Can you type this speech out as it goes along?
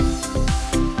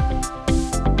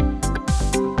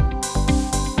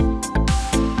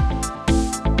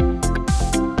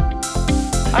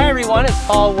everyone, it's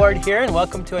Paul Ward here, and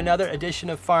welcome to another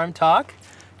edition of Farm Talk.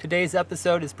 Today's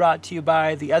episode is brought to you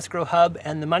by the Escrow Hub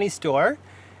and the Money Store.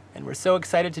 And we're so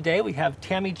excited today. We have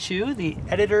Tammy Chu, the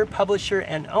editor, publisher,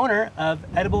 and owner of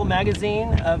Edible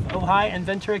Magazine of Ojai and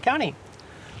Ventura County.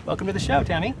 Welcome to the show,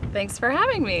 Tammy. Thanks for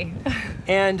having me.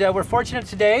 And we're fortunate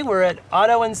today. We're at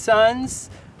Otto & Sons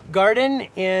Garden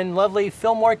in lovely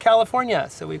Fillmore, California.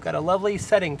 So we've got a lovely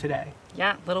setting today.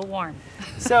 Yeah, a little warm.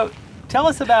 So tell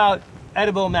us about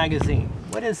Edible Magazine.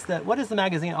 What is the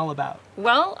magazine all about?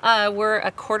 Well, we're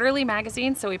a quarterly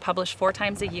magazine, so we publish 4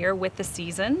 times a year with the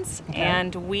seasons. Okay.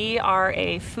 And we are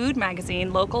a food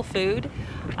magazine, local food,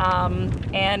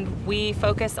 and we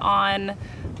focus on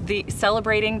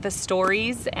celebrating the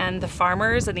stories and the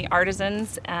farmers and the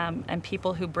artisans and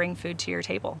people who bring food to your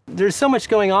table. There's so much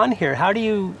going on here. How do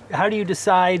you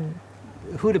decide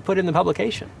who to put in the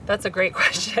publication? That's a great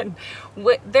question.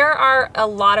 There are a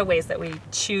lot of ways that we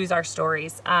choose our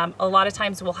stories. A lot of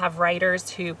times we'll have writers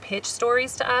who pitch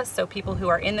stories to us, so people who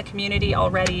are in the community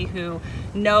already, who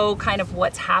know kind of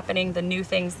what's happening, the new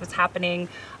things that's happening,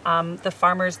 the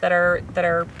farmers that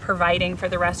are providing for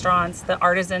the restaurants, the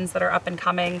artisans that are up and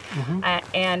coming.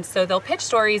 And so they'll pitch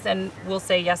stories and we'll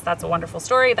say, yes, that's a wonderful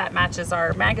story, that matches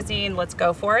our magazine, let's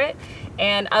go for it.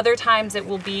 And other times it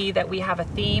will be that we have a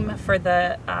theme for the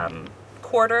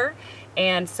quarter,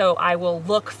 and so I will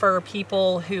look for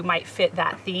people who might fit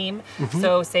that theme.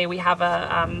 So say we have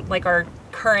a like our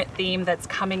current theme that's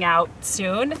coming out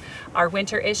soon, our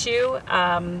winter issue.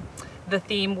 The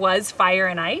theme was fire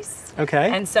and ice.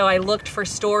 Okay. And so I looked for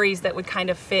stories that would kind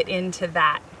of fit into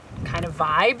that kind of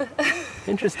vibe.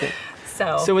 Interesting.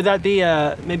 So would that be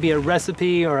maybe a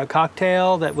recipe or a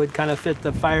cocktail that would kind of fit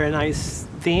the fire and ice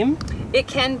theme? it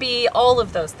can be all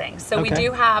of those things. So we Okay.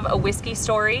 do have a whiskey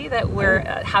story that we're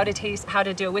how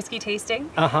to do a whiskey tasting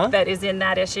that is in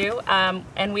that issue,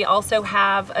 and we also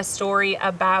have a story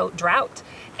about drought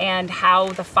and how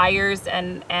the fires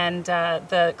and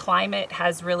the climate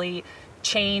has really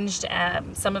changed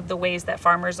some of the ways that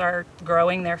farmers are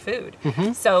growing their food.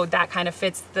 So that kind of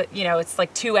fits the, it's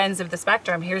like two ends of the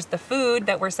spectrum. Here's the food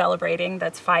that we're celebrating,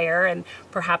 that's fire, and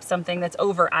perhaps something that's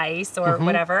over ice or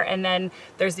whatever. And then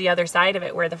there's the other side of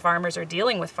it where the farmers are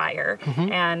dealing with fire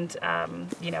and,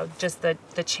 just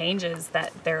the changes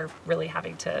that they're really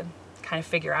having to kind of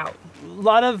figure out. A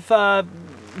lot of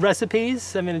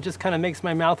recipes. I mean, it just kind of makes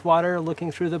my mouth water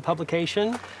looking through the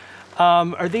publication.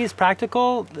 Are these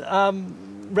practical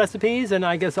recipes, and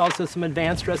I guess also some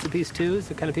advanced recipes too?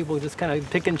 So kind of people just kind of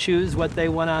pick and choose what they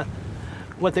want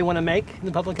to make in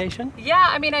the publication? Yeah,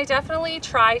 I mean, I definitely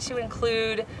try to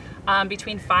include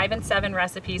between 5 and 7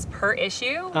 recipes per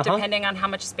issue, depending on how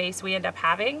much space we end up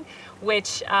having,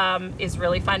 which is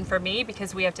really fun for me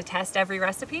because we have to test every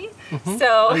recipe.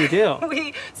 So you do?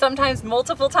 we sometimes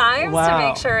multiple times to Wow.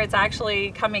 make sure it's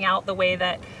actually coming out the way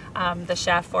that the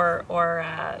chef or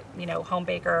home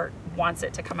baker wants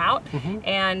it to come out,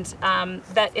 and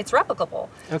that it's replicable.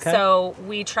 Okay. So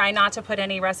we try not to put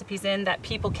any recipes in that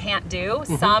people can't do.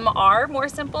 Some are more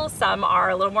simple, some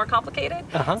are a little more complicated.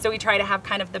 So we try to have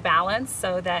kind of the balance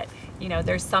so that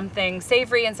there's something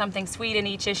savory and something sweet in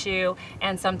each issue,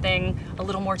 and something a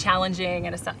little more challenging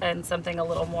and something a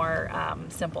little more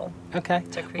simple. Okay.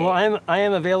 To create. Well, I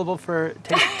am available for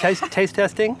taste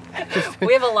testing.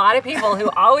 We have a lot of people who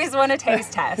always want to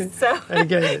taste test, so I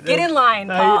get it. get in line,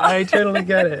 Paul. I totally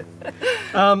get it.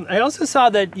 I also saw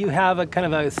that you have a kind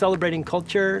of a celebrating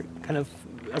culture, kind of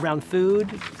around food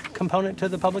component to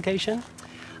the publication.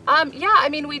 Yeah, I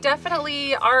mean, we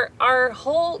definitely, our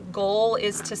whole goal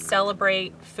is to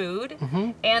celebrate food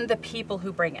and the people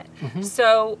who bring it.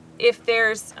 So if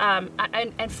there's,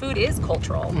 and food is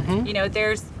cultural,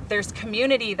 there's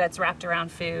community that's wrapped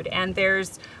around food, and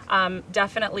there's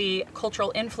definitely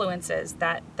cultural influences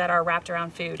that are wrapped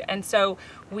around food. And so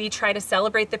we try to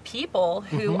celebrate the people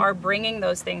who are bringing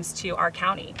those things to our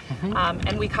county.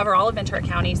 And we cover all of Ventura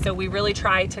County, so we really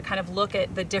try to kind of look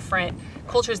at the different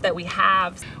cultures that we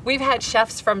have. We've had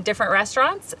chefs from different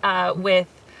restaurants with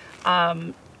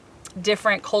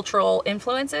different cultural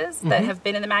influences that have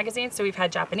been in the magazine. So we've had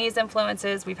Japanese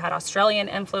influences, we've had Australian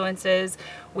influences,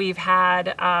 we've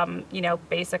had,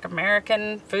 basic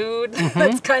American food.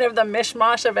 That's kind of the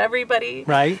mishmash of everybody.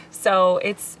 Right. So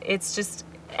it's just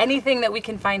anything that we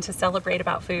can find to celebrate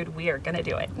about food, we are going to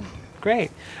do it.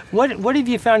 Great. What have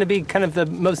you found to be kind of the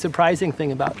most surprising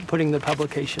thing about putting the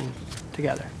publication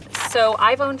together? So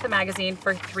I've owned the magazine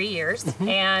for 3 years,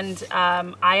 and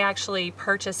I actually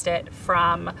purchased it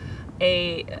from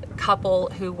a couple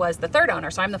who was the third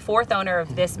owner. So I'm the fourth owner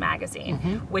of this magazine,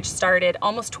 which started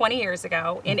almost 20 years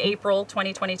ago. In April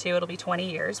 2022, it'll be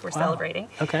 20 years. We're celebrating.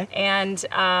 Okay. And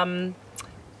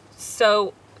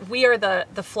So we are the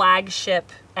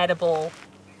flagship edible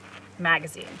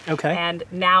magazine. Okay. And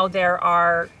now there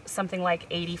are something like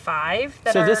 85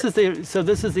 that So are... this is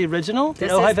the original?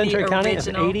 This The Ojai is the Ventura County of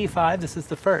original. 85, this is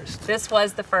the first. This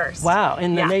was the first. Wow,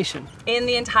 in the Yeah. nation. In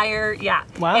the entire, yeah.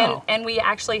 Wow. And we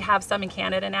actually have some in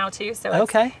Canada now too. So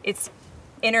Okay. it's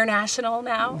international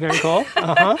now. Very cool.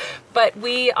 Uh-huh. But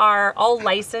we are all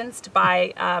licensed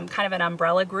by kind of an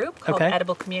umbrella group called Okay.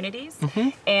 Edible Communities.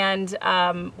 And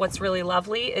what's really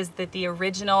lovely is that the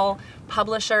original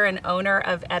publisher and owner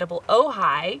of Edible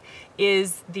Ojai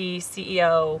is the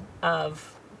CEO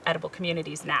of Edible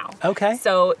Communities now. Okay.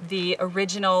 So the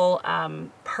original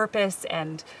purpose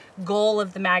and goal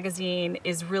of the magazine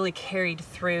is really carried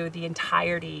through the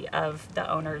entirety of the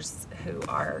owners who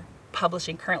are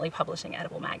currently publishing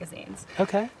edible magazines.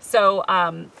 Okay. So,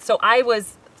 so I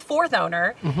was fourth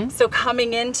owner. So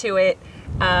coming into it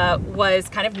was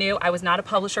kind of new. I was not a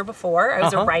publisher before. I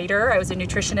was a writer. I was a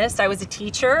nutritionist. I was a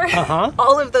teacher.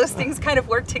 All of those things kind of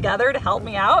worked together to help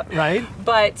me out. Right.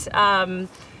 But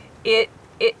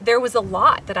there was a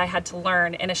lot that I had to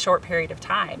learn in a short period of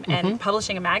time. And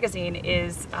publishing a magazine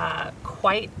is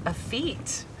quite a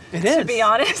feat. It is. To be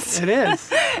honest. It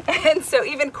is. And so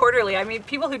even quarterly, I mean,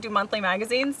 people who do monthly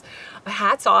magazines,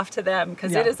 hats off to them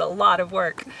because it Yeah. is a lot of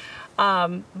work.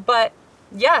 But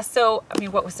yeah, so I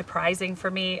mean, what was surprising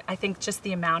for me, I think just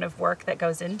the amount of work that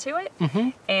goes into it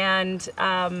and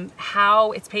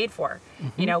how it's paid for.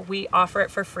 You know, we offer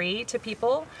it for free to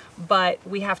people, but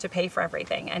we have to pay for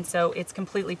everything. And so it's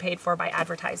completely paid for by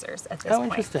advertisers at this Oh,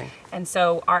 point. interesting. And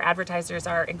so our advertisers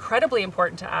are incredibly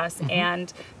important to us,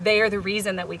 and they are the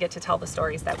reason that we get to tell the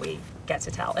stories that we get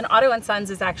to tell. And Otto and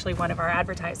Sons is actually one of our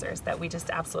advertisers that we just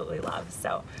absolutely love.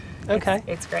 So Okay.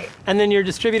 it's great. And then you're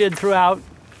distributed throughout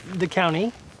the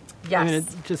county. Yes. I mean,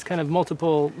 it's just kind of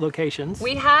multiple locations.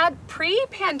 We had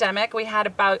pre-pandemic, we had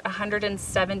about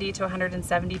 170 to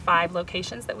 175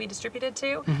 locations that we distributed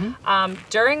to.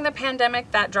 During the pandemic,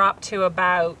 that dropped to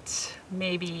about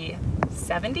maybe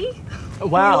 70. Wow,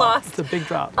 We lost it's a big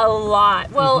drop. a lot.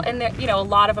 Well, and there, you know, a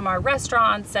lot of them are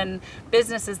restaurants and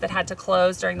businesses that had to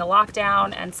close during the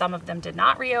lockdown, and some of them did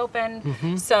not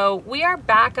reopen. So we are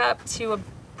back up to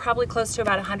probably close to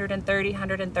about 130,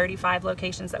 135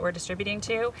 locations that we're distributing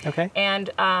to. Okay.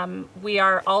 And we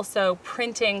are also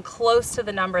printing close to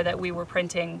the number that we were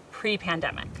printing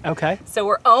pre-pandemic. Okay. So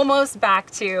we're almost back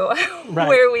to Right.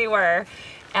 where we were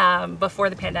before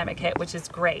the pandemic hit, which is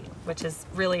great, which is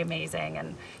really amazing,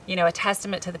 and you know, a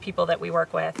testament to the people that we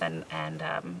work with, and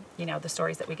you know, the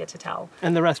stories that we get to tell.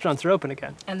 And the restaurants are open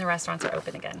again. And the restaurants are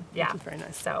open again. Yeah, is very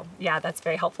nice. So yeah, that's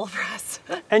very helpful for us.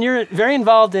 And you're very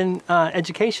involved in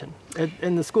education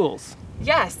in the schools.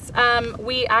 Yes,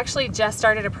 we actually just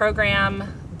started a program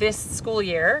this school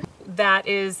year that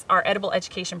is our edible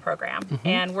education program,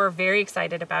 and we're very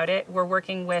excited about it. We're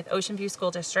working with Ocean View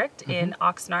School District in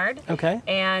Oxnard. Okay.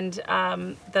 And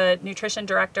the nutrition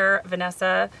director,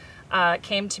 Vanessa,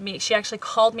 came to me. She actually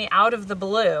called me out of the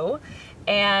blue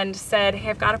and said,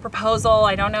 "Hey, I've got a proposal.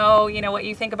 I don't know, you know, what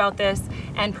you think about this,"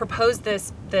 and proposed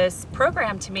this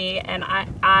program to me, and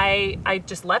I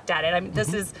just leapt at it. I mean,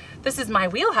 this is my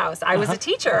wheelhouse. I was a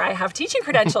teacher. I have teaching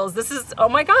credentials. This is, oh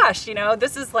my gosh, you know,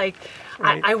 this is like,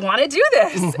 Right. I want to do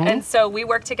this. And so we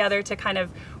work together to kind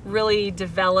of really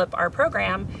develop our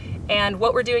program. And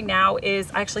what we're doing now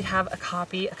is I actually have a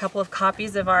couple of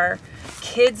copies of our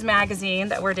kids magazine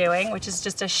that we're doing, which is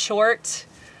just a short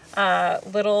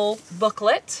little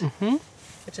booklet,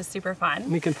 which is super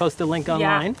fun. We can post a link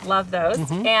online. Yeah, love those.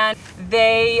 And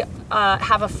they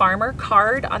have a farmer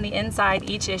card on the inside.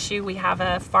 Each issue, we have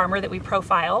a farmer that we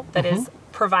profile that is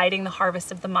providing the harvest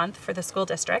of the month for the school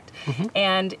district.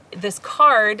 And this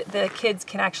card, the kids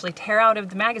can actually tear out of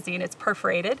the magazine. It's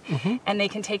perforated, and they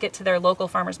can take it to their local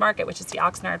farmers market, which is the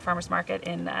Oxnard Farmers Market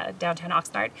in downtown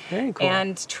Oxnard, Very cool.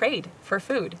 and trade for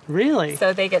food. Really?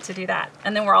 So they get to do that.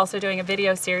 And then we're also doing a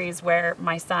video series where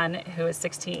my son, who is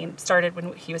 16, started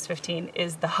when he was 15,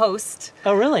 is the host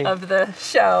Oh, really? of the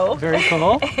show. Very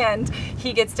cool. And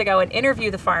he gets to go and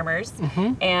interview the farmers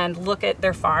and look at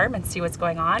their farm and see what's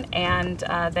going on. And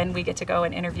then we get to go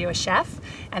and interview a chef,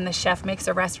 and the chef makes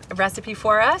a recipe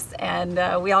for us, and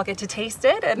we all get to taste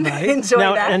it and Right. enjoy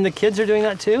Now, that. and the kids are doing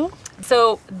that too?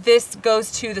 So this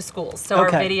goes to the schools. So our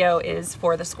Okay. video is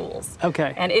for the schools.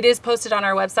 Okay. And it is posted on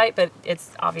our website, but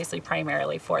it's obviously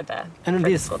primarily for the, And are for the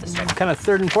these school district. kind of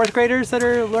 3rd and 4th graders that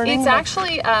are learning? It's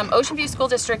actually, Ocean View School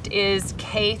District is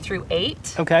K through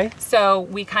 8. Okay. So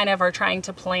we kind of are trying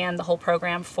to plan the whole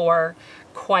program for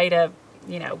quite a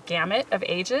gamut of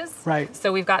ages. Right.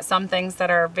 So we've got some things that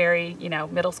are very,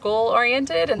 middle school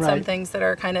oriented, and some Right. things that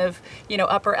are kind of,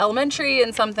 upper elementary,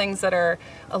 and some things that are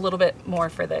a little bit more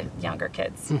for the younger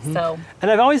kids. So,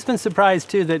 And I've always been surprised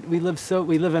too that we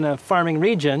live in a farming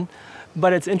region,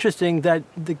 but it's interesting that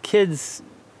the kids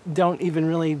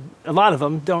a lot of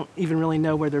them don't even really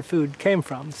know where their food came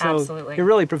from. So Absolutely. you're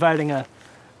really providing a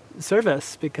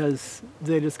service because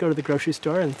they just go to the grocery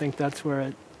store and think that's where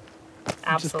it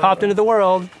absolutely. just popped into the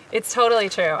world. It's totally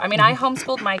true. I mean, I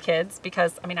homeschooled my kids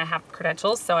because, I have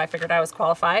credentials, so I figured I was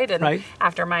qualified. And Right.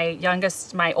 after my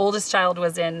oldest child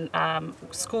was in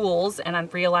schools, and I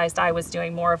realized I was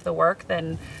doing more of the work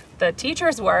than the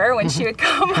teachers were when she would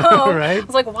come home. Right. I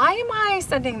was like, why am I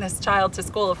sending this child to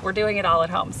school if we're doing it all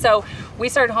at home? So we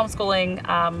started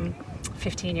homeschooling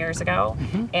 15 years ago,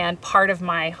 and part of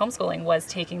my homeschooling was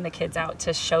taking the kids out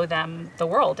to show them the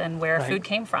world and where Right. food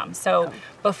came from. So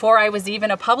before I was even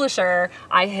a publisher,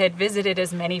 I had visited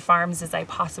as many farms as I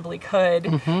possibly could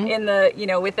in the,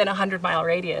 within a 100-mile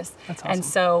radius. That's awesome. And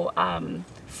so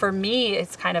for me,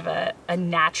 it's kind of a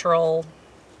natural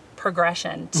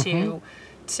progression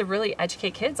to really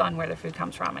educate kids on where their food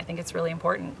comes from. I think it's really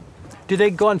important. Do they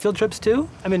go on field trips too?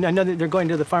 I mean, I know that they're going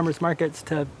to the farmers markets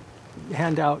to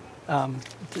hand out,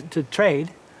 to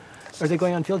trade. Are they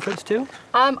going on field trips too?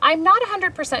 I'm not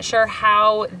 100% sure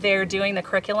how they're doing the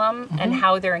curriculum and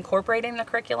how they're incorporating the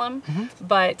curriculum,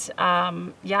 but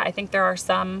I think there are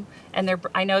some, and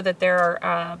I know that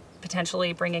they're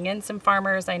potentially bringing in some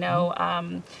farmers. I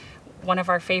know one of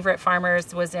our favorite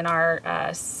farmers was in our,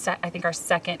 I think our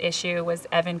second issue was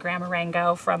Evan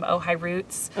Gramarango from Ojai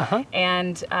Roots.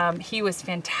 And he was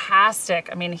fantastic.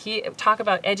 I mean, talk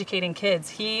about educating kids.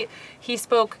 He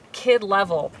spoke kid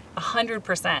level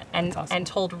 100% and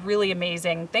told really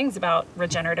amazing things about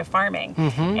regenerative farming.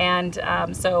 And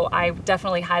so I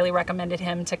definitely highly recommended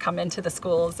him to come into the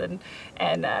schools and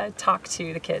talk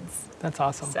to the kids. That's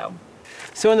awesome.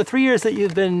 So in the 3 years that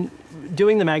you've been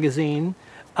doing the magazine,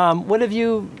 what have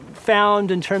you found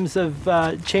in terms of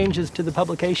changes to the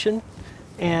publication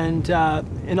and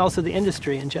also the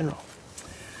industry in general?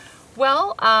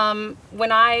 Well,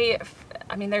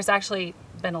 there's actually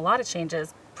been a lot of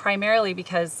changes, primarily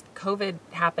because COVID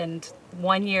happened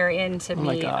 1 year into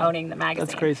me owning the magazine.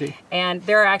 That's crazy. And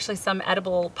there are actually some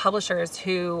edible publishers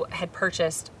who had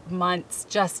purchased months,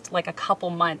 just like a couple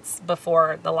months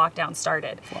before the lockdown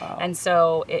started. Wow. And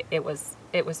so it was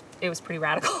pretty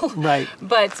radical. Right.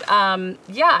 But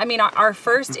our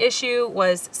first issue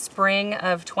was spring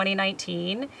of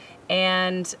 2019,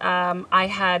 and I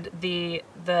had the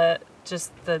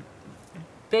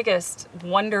biggest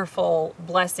wonderful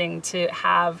blessing to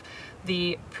have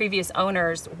the previous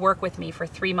owners work with me for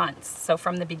 3 months. So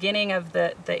from the beginning of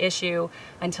the issue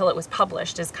until it was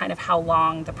published is kind of how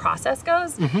long the process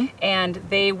goes. And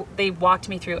they walked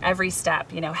me through every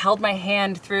step, held my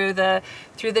hand through the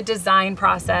design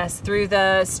process, through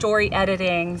the story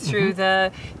editing, through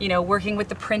the, working with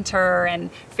the printer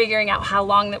and figuring out how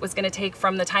long that was going to take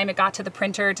from the time it got to the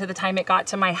printer to the time it got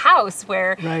to my house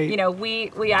where,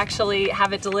 we actually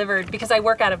have it delivered because I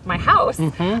work out of my house.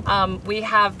 We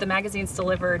have the magazines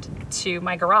delivered to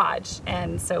my garage,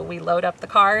 and so we load up the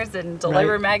cars and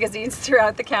deliver magazines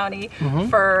throughout the county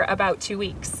for about 2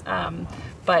 weeks.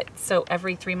 But so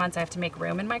every 3 months I have to make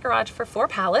room in my garage for 4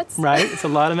 pallets. Right, it's a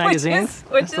lot of magazines.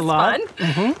 which is fun.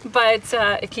 But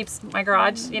it keeps my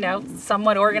garage,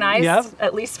 somewhat organized,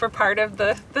 at least for part of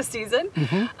the season.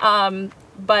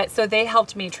 But so they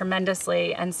helped me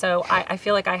tremendously, and so I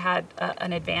feel like I had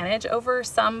an advantage over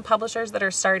some publishers that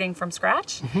are starting from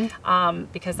scratch,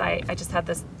 because I just had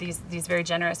these very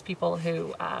generous people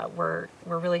who were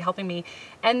really helping me.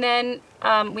 And then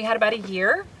we had about a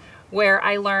year where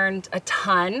I learned a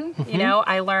ton.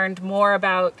 I learned more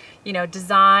about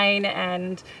design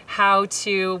and how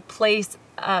to place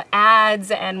ads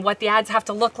and what the ads have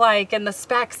to look like and the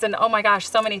specs and oh my gosh,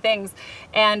 so many things.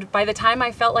 And by the time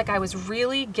I felt like I was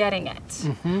really getting it,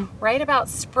 right about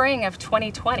spring of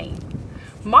 2020,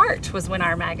 March was when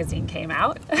our magazine came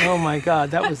out. Oh my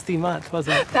God, that was the month,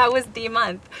 wasn't it? That was the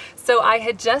month. So I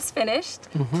had just finished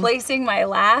placing my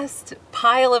last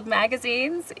pile of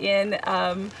magazines in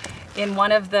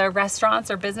one of the restaurants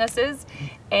or businesses,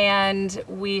 and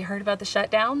we heard about the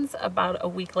shutdowns about a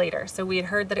week later. So we had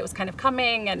heard that it was kind of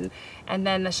coming, and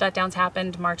then the shutdowns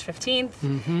happened March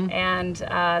 15th, and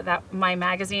that my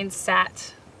magazine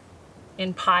sat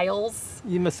in piles.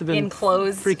 You must have been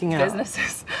enclosed freaking out.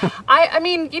 Businesses. I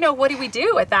mean, what do we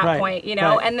do at that point?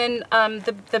 Right. And then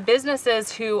the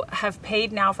businesses who have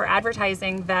paid now for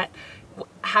advertising that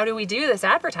how do we do this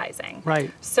advertising?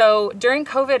 Right. So during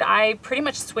COVID, I pretty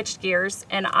much switched gears,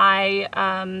 and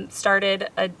I started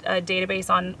a database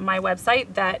on my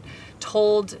website that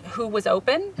told who was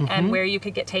open and where you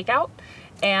could get takeout,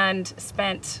 and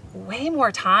spent way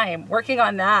more time working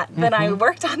on that than I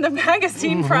worked on the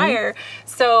magazine prior.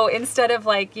 So instead of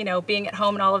being at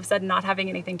home and all of a sudden not having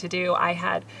anything to do, I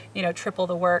had, triple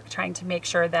the work trying to make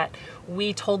sure that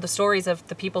we told the stories of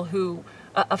the people who,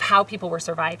 of how people were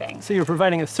surviving. So you're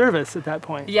providing a service at that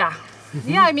point. Yeah.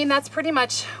 Yeah, I mean, that's pretty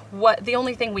much the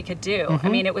only thing we could do. I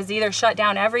mean, it was either shut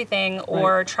down everything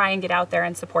or try and get out there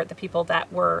and support the people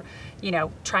that were,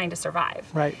 trying to survive.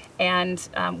 Right. And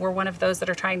we're one of those that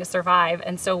are trying to survive.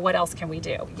 And so what else can we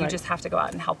do? You just have to go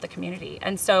out and help the community.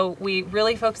 And so we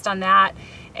really focused on that.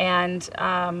 And,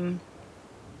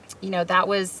 that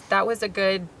was a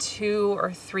good 2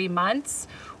 or 3 months.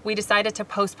 We decided to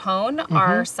postpone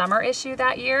our summer issue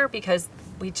that year because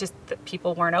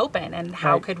people weren't open, and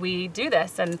how could we do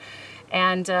this?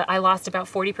 And I lost about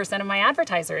 40% of my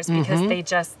advertisers because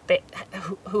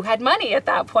who had money at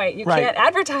that point? You can't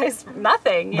advertise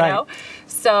nothing, you know?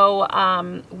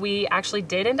 So we actually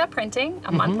did end up printing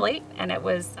a month late, and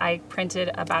I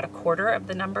printed about a quarter of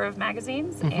the number of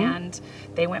magazines, and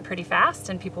they went pretty fast,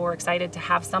 and people were excited to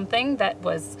have something that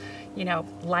was,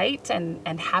 light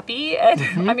and happy.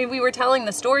 And I mean, we were telling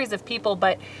the stories of people,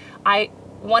 but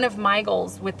one of my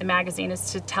goals with the magazine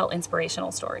is to tell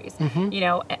inspirational stories.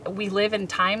 We live in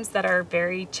times that are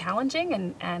very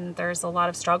challenging, and there's a lot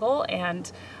of struggle.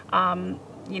 And,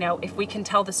 if we can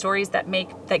tell the stories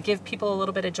that give people a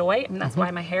little bit of joy, and that's why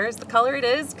my hair is the color it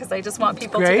is, because I just want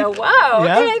people to go, wow,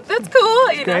 okay, that's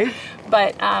cool. You know?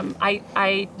 But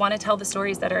I want to tell the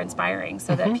stories that are inspiring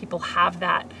so that people have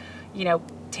that,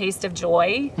 taste of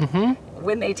joy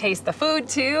when they taste the food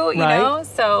too, you know?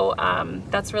 So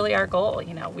that's really our goal.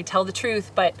 We tell the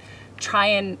truth, but try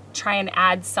and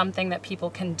add something that people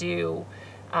can do.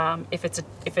 If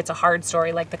it's a hard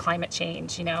story like the climate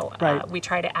change, we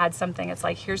try to add something. It's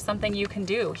like, here's something you can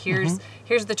do. Here's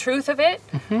the truth of it,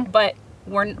 but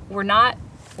we're not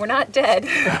dead.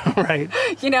 Right.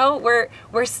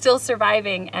 We're still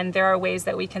surviving, and there are ways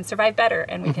that we can survive better,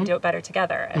 and we can do it better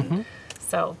together. And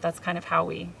so that's kind of how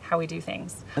we do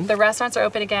things. The restaurants are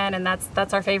open again, and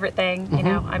that's our favorite thing.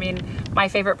 I mean, my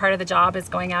favorite part of the job is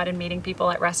going out and meeting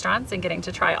people at restaurants and getting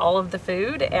to try all of the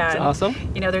food. And that's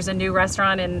awesome. There's a new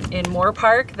restaurant in Moore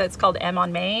Park that's called M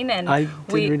on Main, and I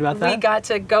did read about that. We got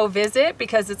to go visit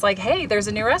because it's like, hey, there's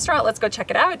a new restaurant. Let's go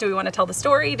check it out. Do we want to tell the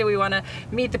story? Do we want to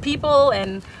meet the people?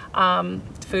 And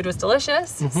the food was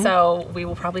delicious, so we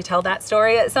will probably tell that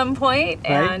story at some point.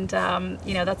 And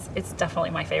it's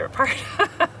definitely my favorite part.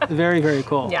 Very, very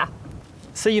cool. Yeah.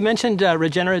 So you mentioned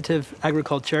regenerative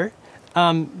agriculture.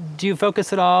 Do you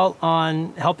focus at all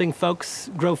on helping folks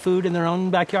grow food in their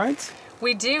own backyards?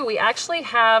 We do. We actually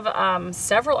have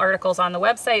several articles on the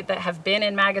website that have been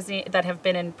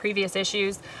in previous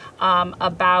issues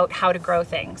about how to grow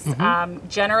things.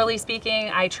 Generally speaking,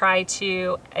 I try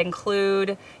to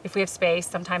include, if we have space,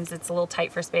 sometimes it's a little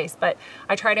tight for space, but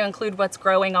I try to include what's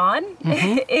growing on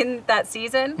in that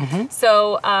season.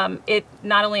 So it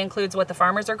not only includes what the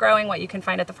farmers are growing, what you can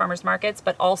find at the farmers markets,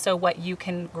 but also what you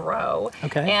can grow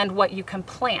and what you can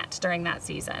plant during that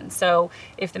season. So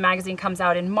if the magazine comes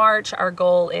out in March, our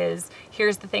goal is,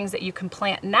 here's the things that you can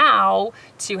plant now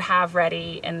to have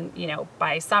ready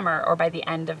by summer or by the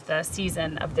end of the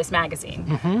season of this magazine,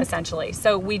 essentially.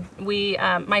 So we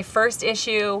my first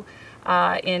issue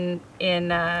in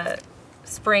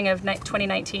spring of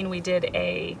 2019, we did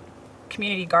a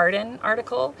community garden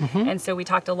article, and so we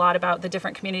talked a lot about the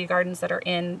different community gardens that are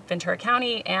in Ventura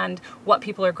County and what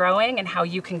people are growing and how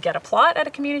you can get a plot at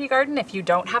a community garden if you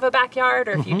don't have a backyard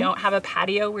or if you don't have a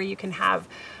patio where you can have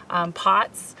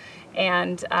pots.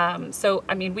 And so,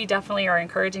 I mean, we definitely are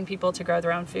encouraging people to grow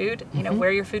their own food.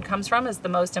 Where your food comes from is the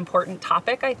most important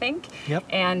topic, I think.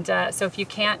 And so if you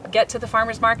can't get to the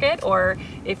farmer's market, or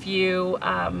if you,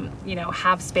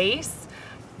 have space,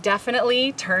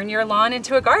 definitely turn your lawn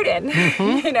into a garden.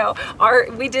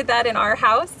 We did that in our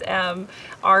house.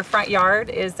 Our front yard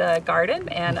is a garden,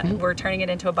 and we're turning it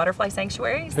into a butterfly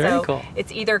sanctuary. Very cool.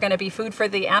 It's either going to be food for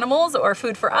the animals or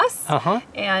food for us.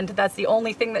 And that's the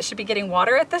only thing that should be getting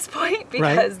water at this point,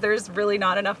 because there's really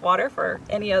not enough water for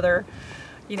any other,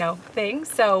 thing.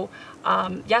 So,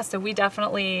 so we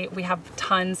have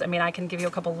tons. I mean, I can give you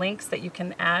a couple links that you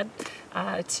can add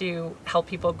to help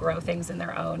people grow things in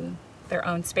their own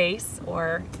space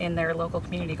or in their local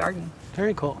community garden.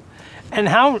 Very cool. And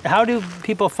how do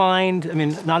people find, I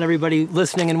mean, not everybody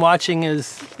listening and watching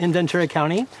is in Ventura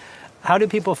County. How do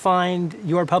people find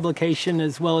your publication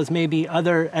as well as maybe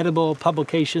other edible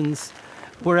publications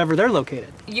wherever they're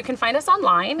located. You can find us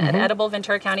online at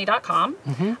edibleventura.county.com,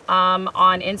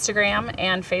 on Instagram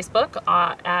and Facebook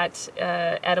at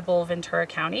Edible Ventura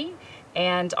County,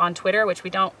 and on Twitter, which we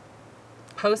don't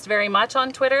post very much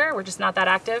on Twitter, we're just not that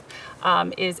active,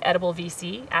 is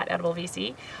EdibleVC, at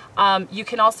EdibleVC. You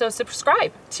can also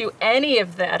subscribe to any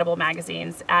of the Edible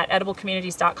magazines at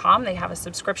ediblecommunities.com. They have a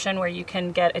subscription where you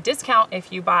can get a discount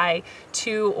if you buy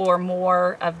 2 or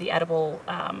more of the Edible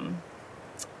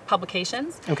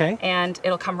publications. Okay. And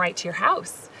it'll come right to your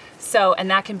house. So, and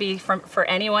that can be for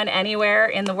anyone, anywhere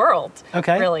in the world,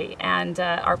 Okay. really. And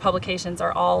our publications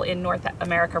are all in North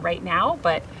America right now,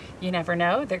 but you never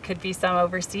know. There could be some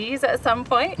overseas at some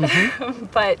point.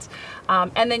 But,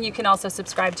 and then you can also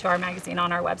subscribe to our magazine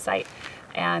on our website.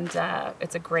 And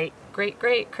it's a great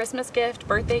Christmas gift,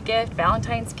 birthday gift,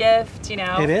 Valentine's gift, you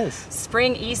know. It is.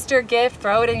 Spring Easter gift,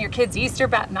 throw it in your kid's Easter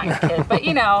basket, not your kid, but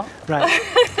you know. Right.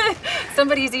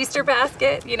 Somebody's Easter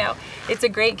basket, you know. It's a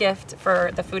great gift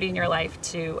for the foodie in your life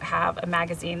to have a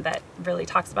magazine that really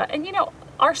talks about, and you know,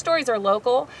 our stories are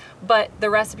local, but the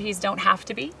recipes don't have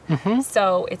to be.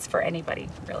 So it's for anybody,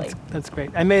 really. That's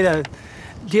great. I made a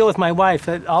deal with my wife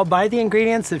that I'll buy the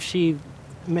ingredients if she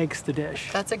makes the dish.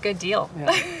 That's a good deal.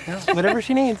 Yeah. Whatever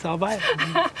she needs, I'll buy it.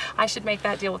 I should make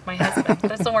that deal with my husband. It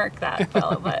doesn't work that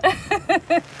well,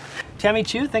 but. Tammy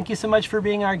Chu, thank you so much for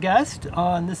being our guest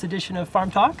on this edition of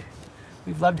Farm Talk.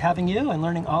 We've loved having you and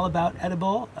learning all about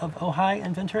Edible of Ojai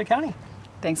and Ventura County.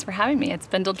 Thanks for having me. It's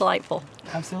been delightful.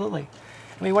 Absolutely.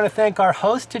 And we want to thank our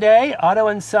host today,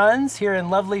 Otto & Sons, here in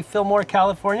lovely Fillmore,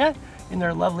 California, in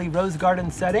their lovely rose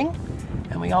garden setting.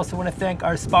 And we also want to thank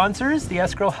our sponsors, the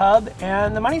Escrow Hub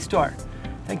and the Money Store.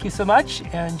 Thank you so much,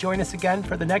 and join us again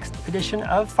for the next edition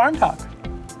of Farm Talk.